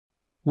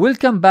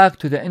Welcome back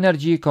to the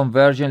energy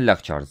conversion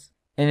lectures.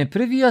 In a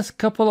previous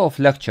couple of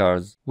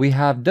lectures, we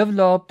have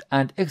developed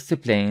and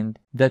explained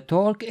the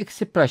torque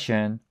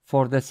expression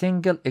for the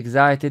single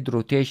excited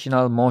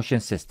rotational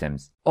motion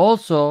systems.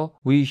 Also,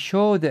 we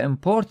show the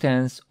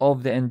importance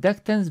of the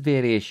inductance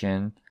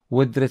variation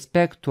with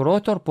respect to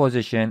rotor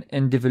position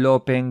in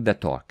developing the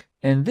torque.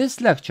 In this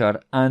lecture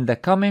and the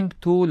coming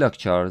two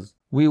lectures,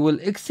 we will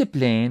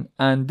explain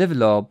and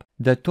develop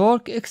the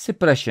torque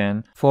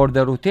expression for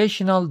the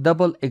rotational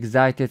double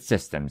excited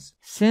systems.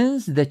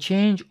 Since the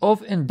change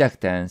of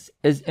inductance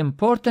is an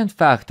important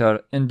factor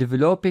in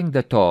developing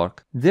the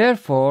torque,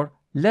 therefore,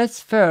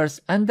 let's first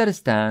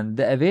understand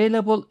the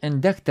available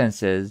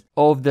inductances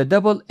of the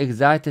double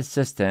excited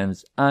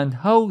systems and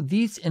how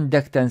these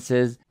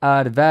inductances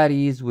are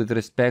varies with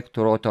respect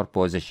to rotor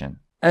position.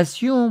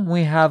 Assume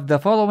we have the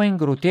following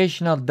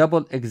rotational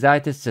double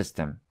excited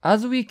system.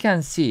 As we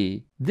can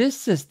see, this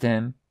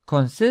system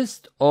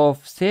consists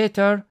of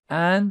stator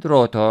and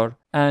rotor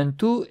and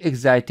two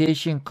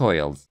excitation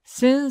coils.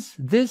 Since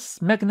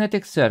this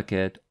magnetic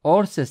circuit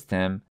or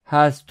system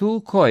has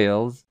two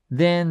coils,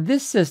 then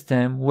this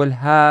system will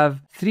have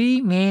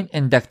three main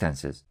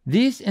inductances.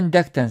 These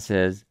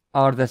inductances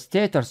are the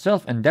stator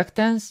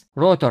self-inductance,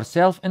 rotor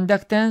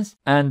self-inductance,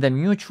 and the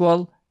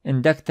mutual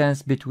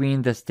inductance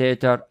between the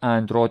stator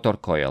and rotor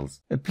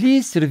coils.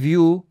 Please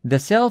review the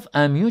self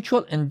and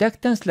mutual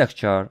inductance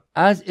lecture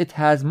as it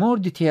has more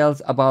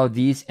details about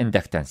these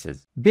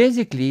inductances.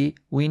 Basically,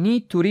 we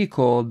need to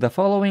recall the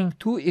following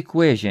two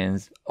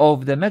equations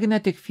of the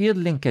magnetic field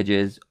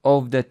linkages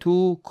of the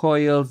two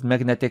coils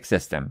magnetic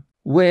system,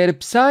 where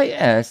psi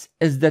s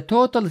is the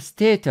total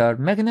stator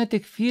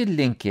magnetic field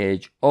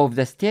linkage of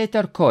the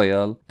stator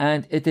coil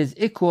and it is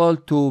equal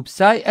to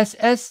psi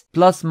ss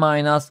plus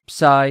minus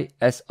psi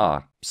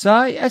sr.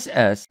 Psi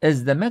ss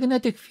is the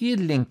magnetic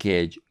field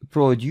linkage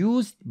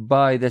produced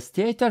by the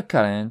stator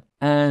current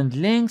and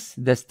links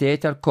the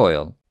stator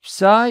coil.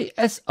 Psi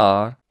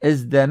sr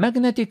is the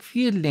magnetic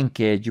field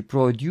linkage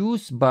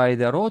produced by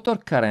the rotor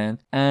current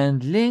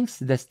and links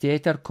the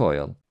stator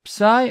coil.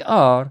 Psi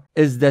r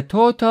is the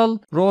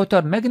total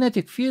rotor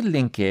magnetic field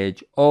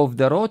linkage of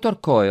the rotor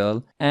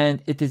coil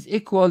and it is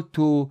equal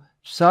to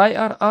psi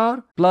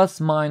rr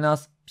plus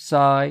minus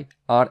psi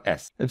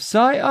rs.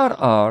 Psi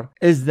rr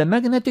is the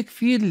magnetic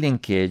field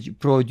linkage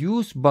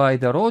produced by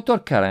the rotor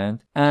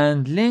current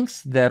and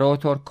links the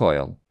rotor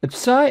coil.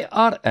 Psi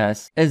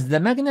rs is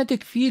the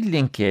magnetic field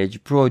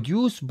linkage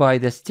produced by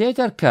the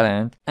stator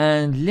current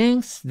and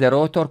links the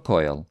rotor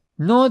coil.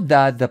 Note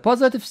that the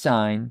positive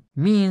sign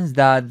means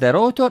that the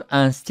rotor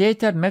and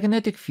stator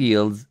magnetic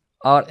fields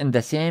are in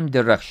the same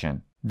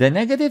direction. The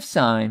negative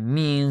sign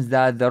means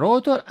that the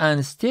rotor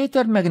and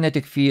stator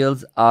magnetic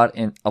fields are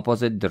in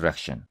opposite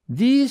direction.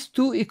 These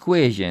two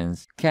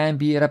equations can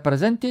be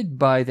represented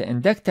by the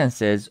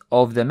inductances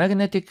of the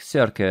magnetic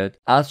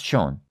circuit as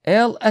shown.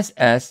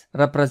 LSS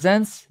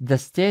represents the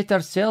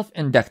stator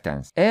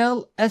self-inductance.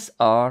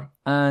 LSR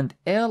and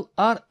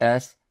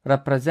LRS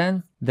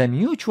represent the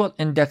mutual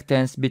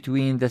inductance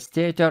between the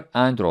stator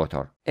and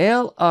rotor.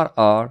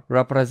 LRR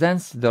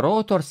represents the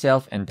rotor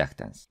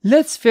self-inductance.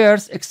 Let's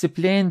first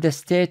explain the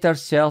stator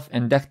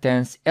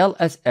self-inductance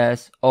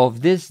LSS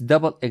of this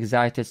double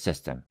excited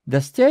system.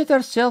 The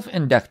stator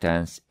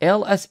self-inductance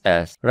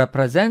LSS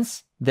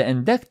represents the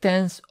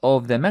inductance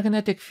of the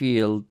magnetic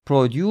field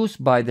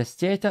produced by the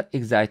stator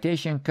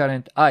excitation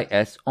current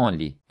IS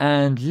only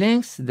and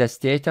links the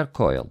stator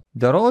coil.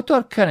 The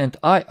rotor current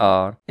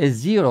IR is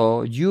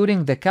 0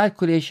 during the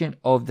calculation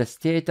of the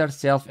stator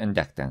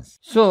self-inductance.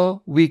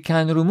 So we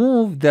can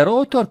remove the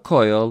rotor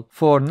coil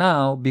for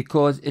now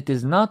because it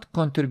is not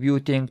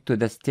contributing to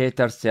the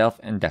stator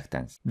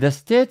self-inductance. The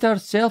stator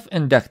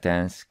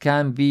self-inductance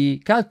can be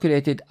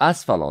calculated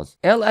as follows.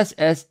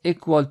 LSS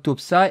equal to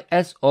psi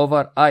s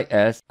over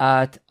IS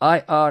at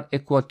IR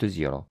equal to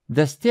 0.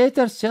 The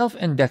stator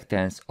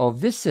self-inductance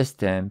of this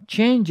system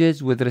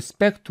changes with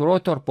respect to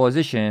rotor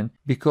position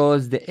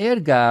because the air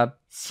gap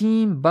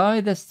seen by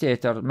the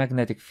stator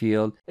magnetic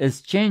field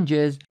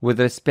changes with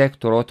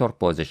respect to rotor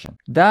position.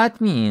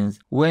 That means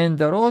when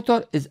the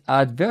rotor is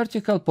at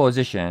vertical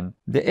position,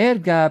 the air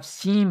gap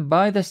seen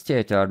by the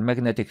stator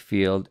magnetic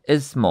field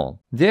is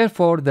small.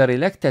 Therefore, the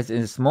reluctance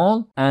is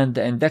small and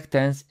the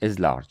inductance is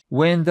large.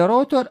 When the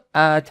rotor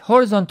at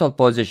horizontal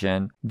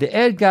position, the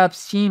air gap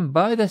seen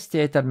by the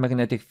stator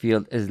magnetic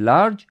field is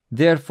large.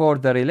 Therefore,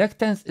 the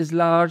reluctance is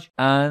large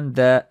and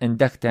the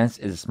inductance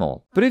is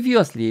small.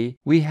 Previously,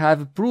 we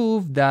have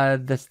proved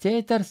that the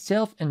stator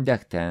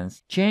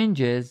self-inductance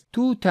changes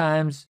 2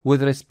 times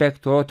with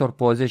respect to rotor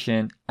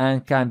position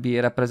and can be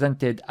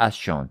represented as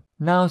shown.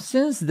 Now,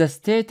 since the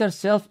stator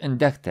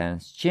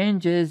self-inductance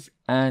changes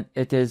and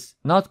it is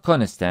not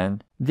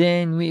constant,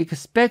 then we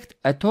expect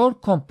a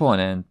torque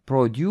component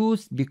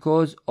produced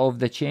because of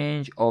the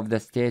change of the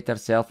stator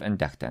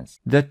self-inductance.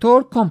 The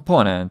torque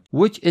component,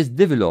 which is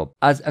developed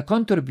as a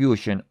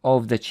contribution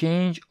of the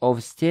change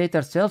of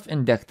stator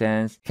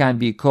self-inductance, can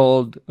be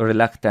called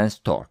reluctance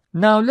torque.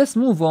 Now let's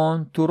move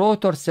on to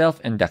rotor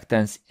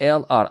self-inductance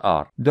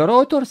Lrr. The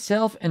rotor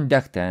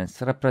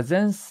self-inductance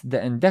represents the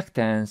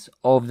inductance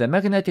of the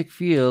magnetic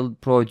field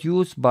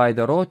produced by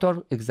the rotor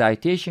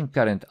excitation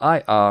current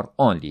IR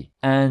only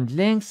and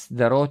links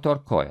the rotor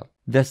coil.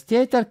 The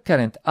stator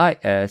current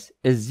IS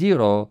is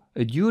 0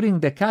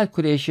 during the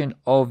calculation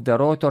of the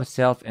rotor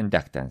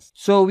self-inductance.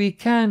 So we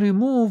can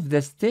remove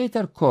the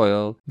stator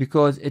coil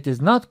because it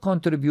is not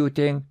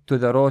contributing to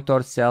the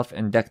rotor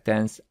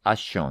self-inductance as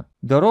shown.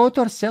 The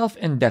rotor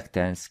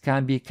self-inductance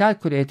can be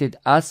calculated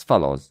as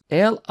follows.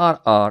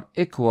 Lrr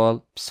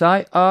equal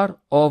psi r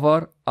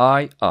over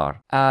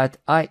IR at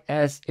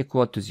Is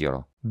equal to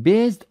 0.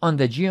 Based on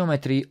the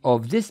geometry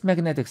of this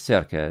magnetic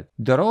circuit,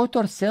 the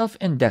rotor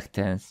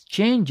self-inductance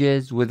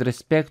changes with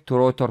respect to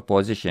rotor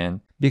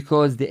position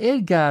because the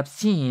air gap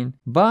seen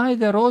by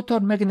the rotor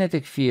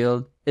magnetic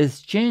field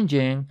is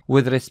changing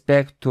with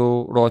respect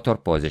to rotor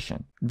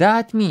position.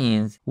 That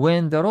means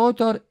when the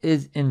rotor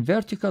is in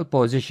vertical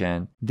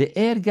position, the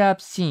air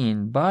gap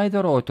seen by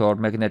the rotor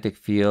magnetic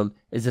field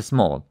is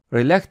small,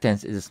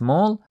 reluctance is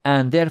small,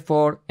 and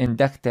therefore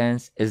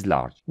inductance is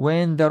large.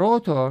 When the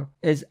rotor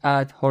is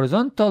at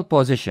horizontal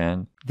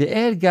position, the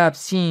air gap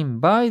seen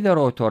by the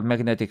rotor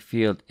magnetic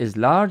field is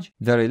large,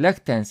 the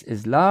reluctance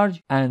is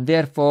large, and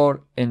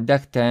therefore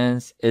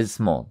inductance is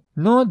small.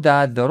 Note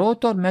that the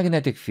rotor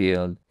magnetic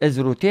field is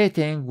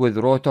rotating with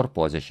rotor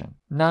position.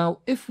 Now,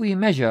 if we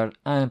measure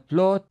and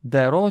plot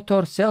the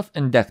rotor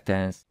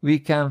self-inductance, we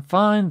can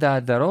find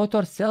that the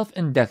rotor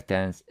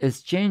self-inductance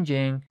is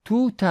changing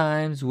 2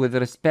 times with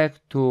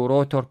respect to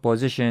rotor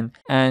position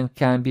and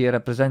can be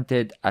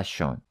represented as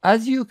shown.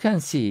 As you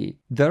can see,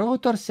 the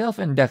rotor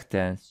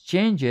self-inductance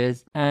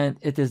changes and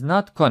it is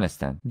not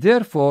constant.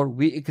 Therefore,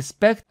 we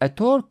expect a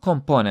torque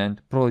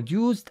component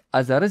produced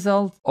as a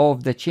result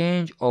of the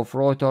change of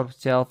rotor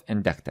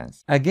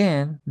self-inductance.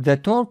 Again, the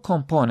torque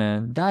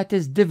component that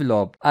is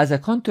developed as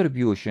a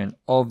contribution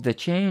of the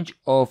change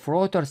of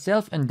rotor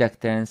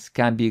self-inductance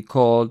can be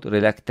called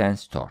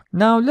reluctance torque.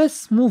 Now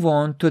let's move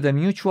on to the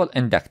mutual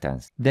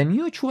inductance. The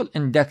mutual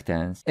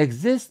inductance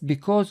exists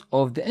because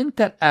of the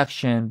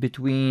interaction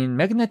between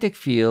magnetic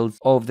fields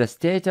of the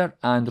stator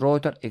and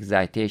rotor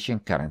excitation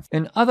currents.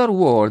 In other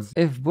words,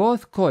 if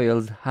both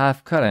coils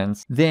have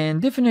currents, then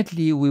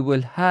definitely we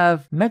will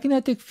have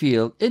magnetic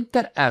field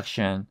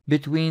interaction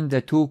between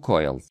the 2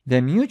 coils.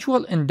 The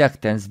mutual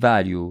inductance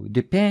value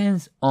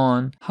depends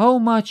on how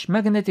much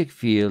magnetic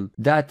field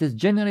that is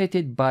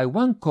generated by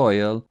one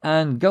coil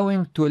and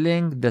going to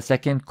link the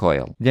second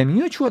coil. The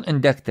mutual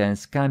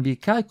inductance can be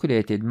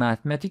calculated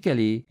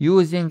mathematically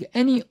using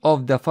any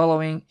of the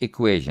following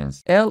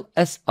equations.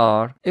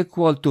 LSR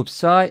equal to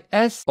psi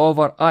s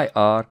over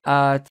IR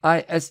at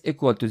Is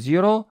equal to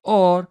 0,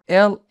 or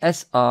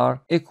LSR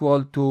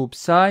equal to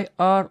psi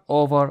r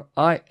over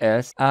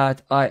Is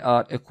at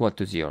IR equal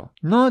to 0.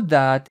 Note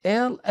that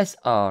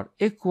LSR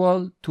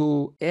equal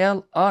to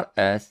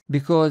LRS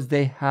because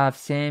they have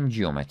same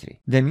geometry.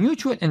 The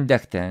mutual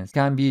inductance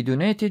can be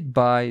denoted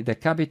by the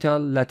capital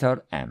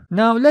letter M.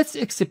 Now let's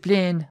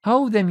explain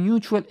how the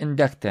mutual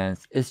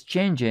inductance is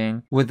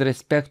changing with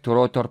respect to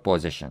rotor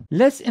position.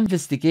 Let's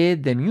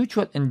investigate the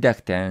mutual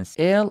inductance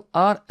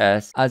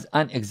LRS as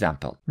an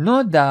example.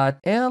 Note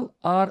that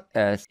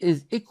LRS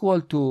is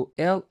equal to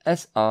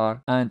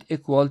LSR and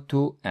equal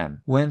to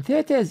M. When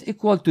theta is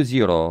equal to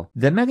 0,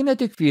 the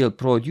magnetic field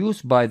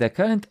produced by the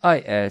current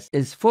Is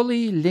is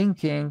fully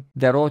linking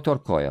the rotor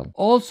coil.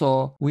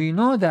 Also, we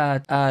know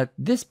that at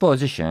this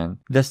position,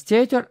 the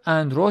stator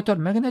and rotor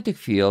magnetic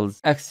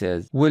fields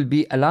axes will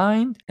be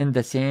aligned in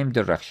the same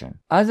direction.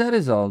 As a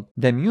result,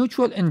 the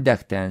mutual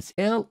inductance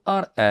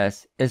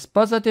LRS is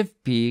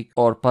positive peak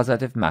or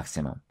positive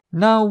maximum.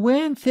 Now,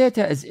 when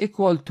theta is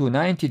equal to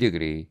 90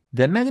 degrees,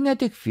 the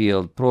magnetic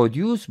field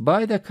produced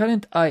by the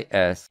current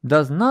Is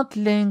does not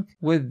link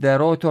with the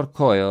rotor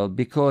coil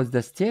because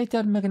the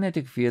stator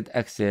magnetic field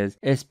axis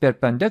is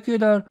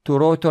perpendicular to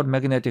rotor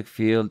magnetic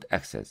field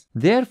axis.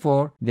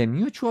 Therefore, the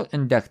mutual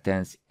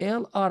inductance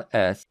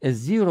LRS is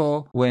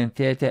 0 when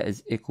theta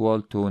is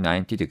equal to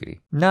 90 degrees.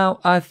 Now,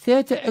 at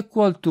theta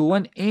equal to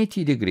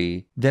 180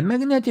 degrees, the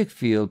magnetic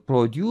field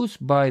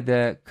produced by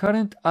the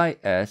current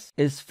Is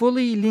is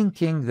fully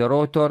linking the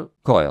rotor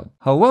coil.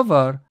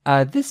 However,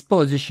 at this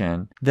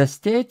position, the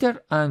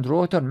stator and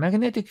rotor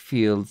magnetic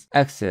fields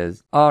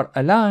axes are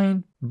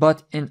aligned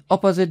but in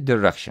opposite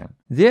direction.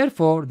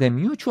 Therefore, the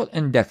mutual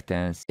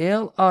inductance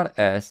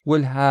Lrs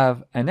will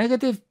have a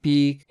negative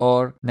peak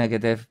or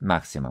negative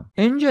maximum.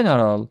 In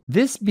general,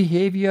 this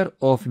behavior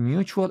of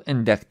mutual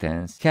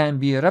inductance can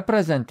be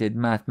represented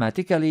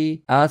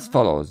mathematically as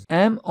follows: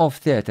 m of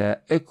theta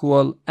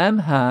equal m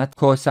hat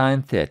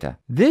cosine theta.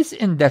 This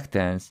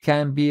inductance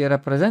can be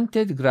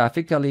represented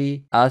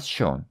graphically as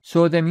shown.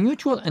 So the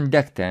mutual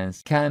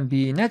inductance can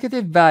be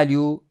negative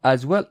value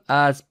as well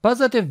as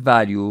positive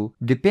value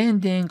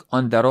depending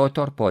on the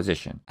rotor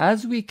position.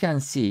 As we can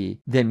see,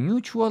 the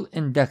mutual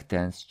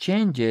inductance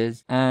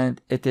changes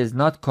and it is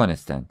not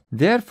constant.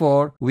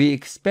 Therefore, we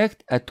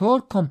expect a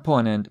torque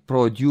component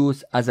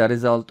produced as a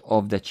result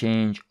of the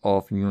change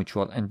of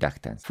mutual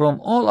inductance. From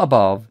all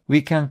above,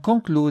 we can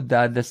conclude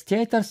that the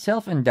stator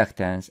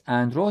self-inductance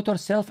and rotor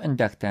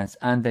self-inductance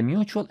and the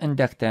mutual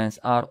inductance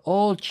are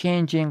all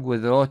changing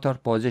with rotor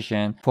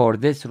position for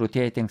this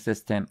rotating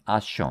system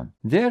as shown.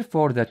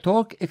 Therefore, the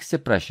torque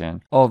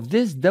expression of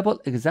this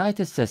double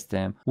excited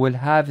system will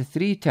have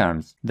three terms.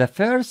 The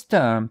first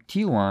term,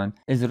 T1,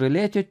 is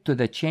related to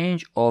the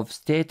change of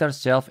stator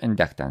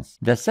self-inductance.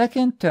 The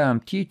second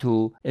term,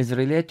 T2, is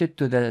related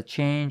to the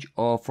change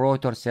of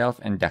rotor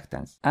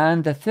self-inductance.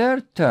 And the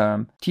third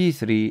term,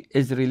 T3,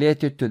 is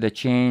related to the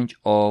change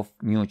of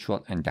mutual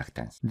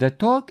inductance. The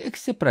torque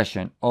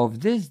expression of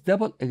this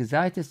double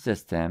excited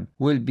system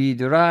will be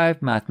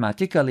derived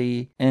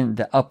mathematically in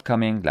the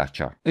upcoming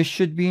lecture. It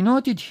should be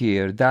noted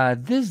here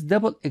that this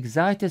double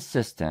excited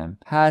system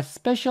has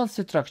special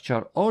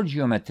structure or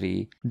geometry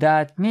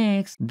that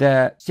makes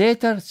the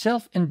stator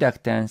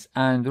self-inductance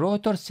and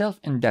rotor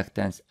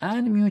self-inductance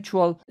and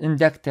mutual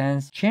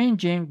inductance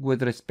changing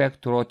with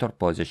respect to rotor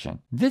position.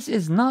 This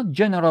is not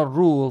general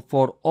rule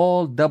for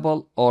all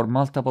double or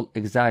multiple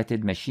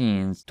excited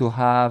machines to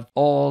have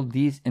all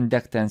these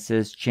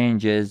inductances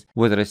changes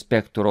with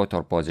respect to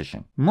rotor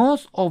position.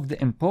 Most of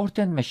the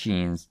important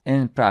machines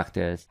in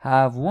practice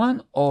have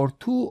one or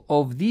two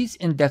of these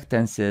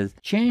inductances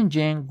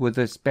changing with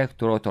respect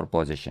to rotor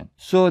position.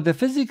 So the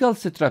physical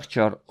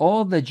structure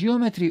or the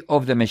geometry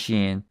of the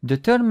machine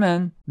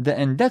determine the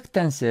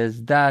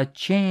inductances that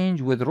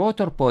change with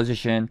rotor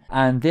position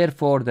and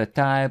therefore the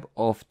type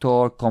of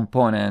torque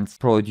components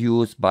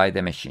produced by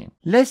the machine.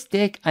 Let's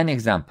take an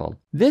example.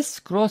 This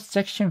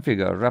cross-section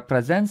figure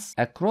represents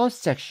a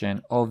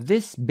cross-section of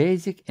this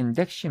basic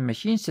induction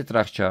machine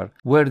structure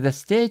where the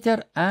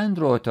stator and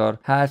rotor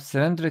have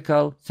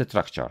cylindrical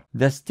structure.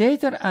 The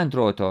stator and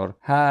rotor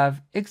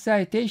have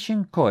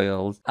excitation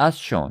coils as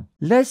shown.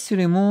 Let's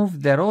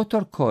remove the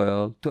rotor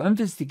coil to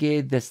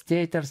investigate the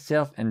stator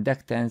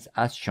self-inductance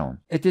as shown.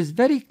 It is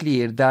very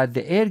clear that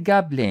the air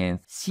gap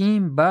length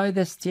seen by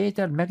the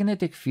stator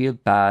magnetic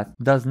field path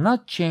does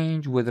not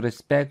change with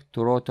respect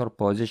to rotor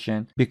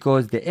position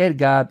because the air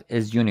gap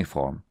is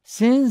uniform.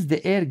 Since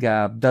the air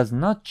gap does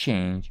not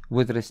change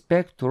with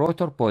respect to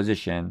rotor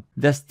position,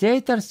 the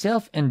stator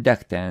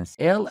self-inductance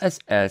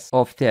LSS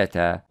of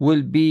theta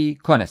will be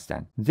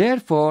constant.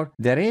 Therefore,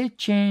 the rate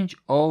change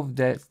of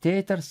the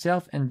stator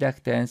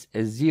self-inductance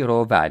is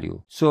zero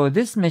value. So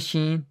this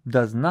machine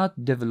does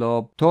not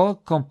develop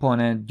torque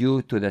component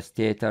due to the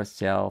stator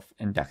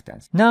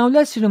self-inductance. Now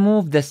let's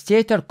remove the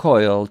stator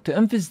coil to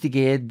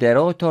investigate the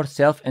rotor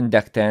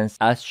self-inductance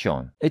as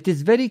shown. It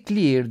is very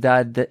clear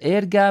that the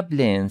air gap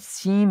length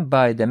seen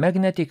by the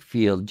magnetic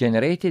field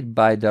generated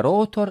by the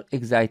rotor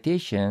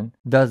excitation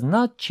does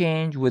not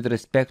change with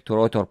respect to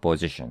rotor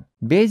position.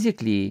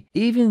 Basically,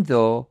 even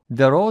though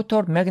the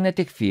rotor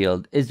magnetic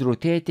field is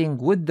rotating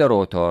with the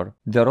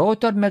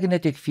rotor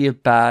magnetic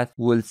field path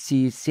will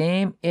see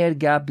same air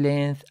gap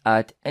length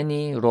at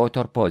any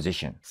rotor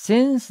position.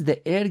 Since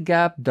the air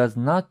gap does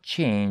not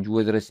change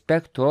with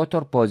respect to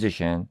rotor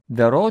position,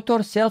 the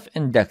rotor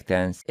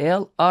self-inductance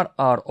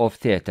Lrr of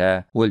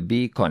theta will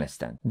be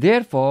constant.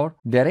 Therefore,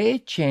 the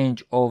rate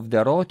change of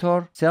the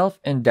rotor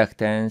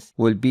self-inductance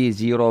will be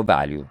zero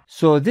value.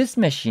 So this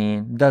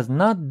machine does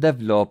not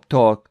develop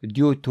torque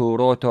due to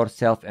rotor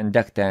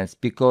self-inductance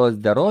because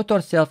the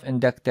rotor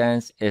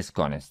self-inductance is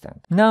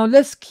constant. Now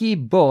let's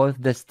keep both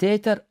the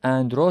stator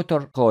and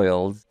rotor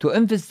coils to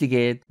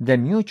investigate the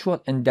mutual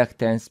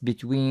inductance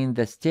between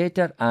the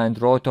stator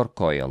and rotor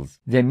coils.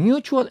 The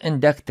mutual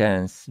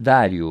inductance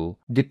value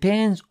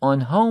depends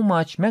on how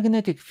much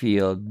magnetic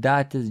field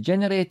that is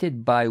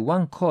generated by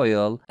one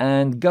coil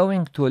and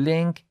going to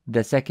link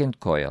the second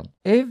coil.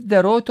 If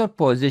the rotor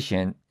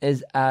position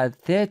is at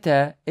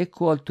theta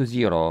equal to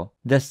 0,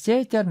 the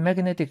stator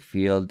magnetic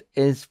field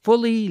is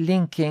fully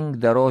linking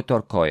the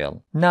rotor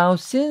coil. Now,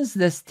 since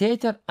the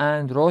stator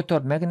and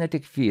rotor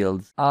magnetic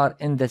fields are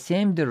in the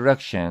same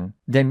direction,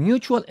 the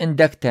mutual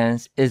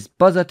inductance is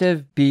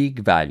positive peak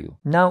value.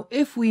 Now,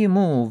 if we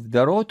move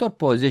the rotor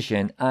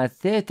position at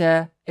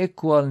theta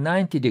equal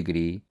 90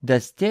 degree, the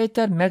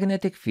stator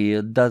magnetic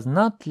field does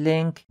not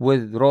link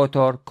with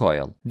rotor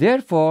coil.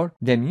 Therefore,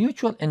 the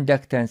mutual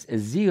inductance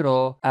is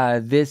 0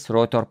 at this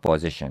rotor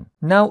position.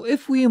 Now,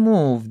 if we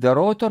move the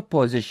rotor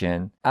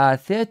position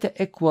at theta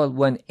equal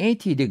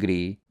 180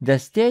 degree, the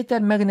stator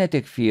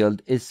magnetic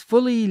field is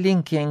fully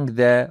linking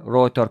the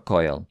rotor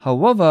coil.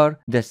 However,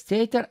 the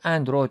stator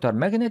and rotor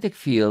magnetic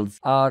fields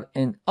are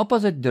in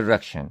opposite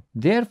direction.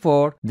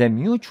 Therefore, the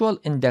mutual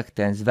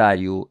inductance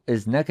value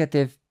is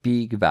negative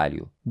peak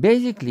value.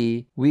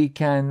 Basically, we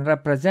can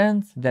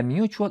represent the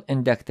mutual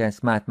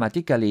inductance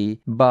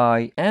mathematically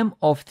by m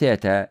of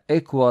theta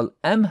equal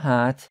m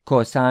hat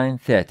cosine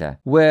theta,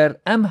 where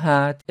m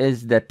hat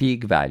is the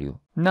peak value.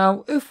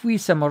 Now, if we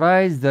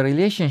summarize the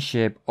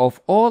relationship of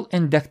all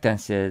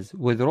inductances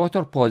with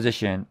rotor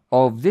position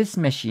of this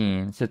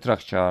machine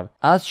structure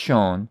as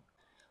shown,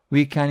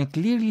 we can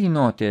clearly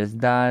notice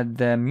that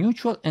the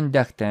mutual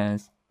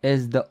inductance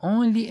is the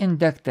only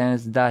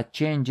inductance that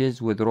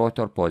changes with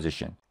rotor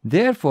position.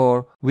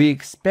 Therefore, we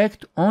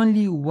expect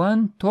only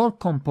one torque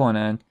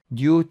component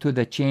due to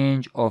the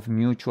change of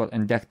mutual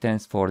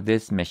inductance for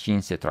this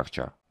machine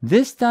structure.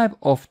 This type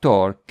of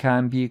torque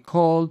can be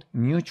called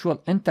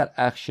mutual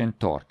interaction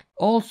torque.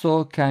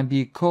 Also can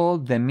be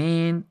called the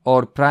main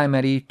or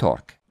primary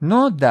torque.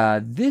 Note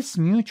that this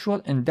mutual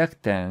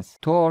inductance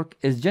torque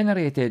is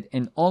generated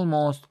in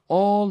almost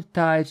all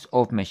types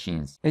of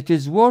machines. It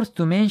is worth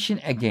to mention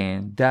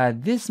again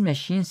that this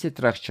machine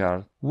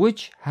structure,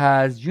 which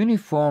has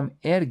uniform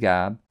air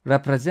gap,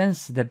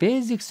 represents the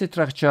basic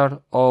structure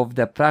of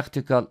the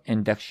practical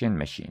induction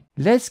machine.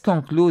 Let's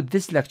conclude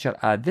this lecture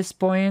at this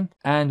point,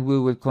 and we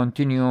will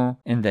continue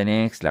in the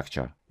next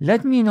lecture.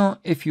 Let me know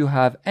if you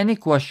have any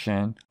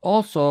question.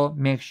 Also,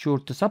 make sure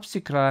to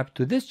subscribe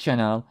to this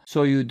channel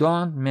so you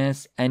don't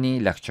miss any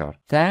lecture.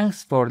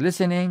 Thanks for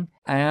listening.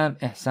 I am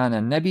Ihsan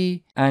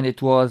Al-Nabi, and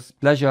it was a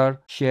pleasure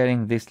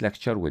sharing this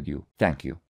lecture with you. Thank you.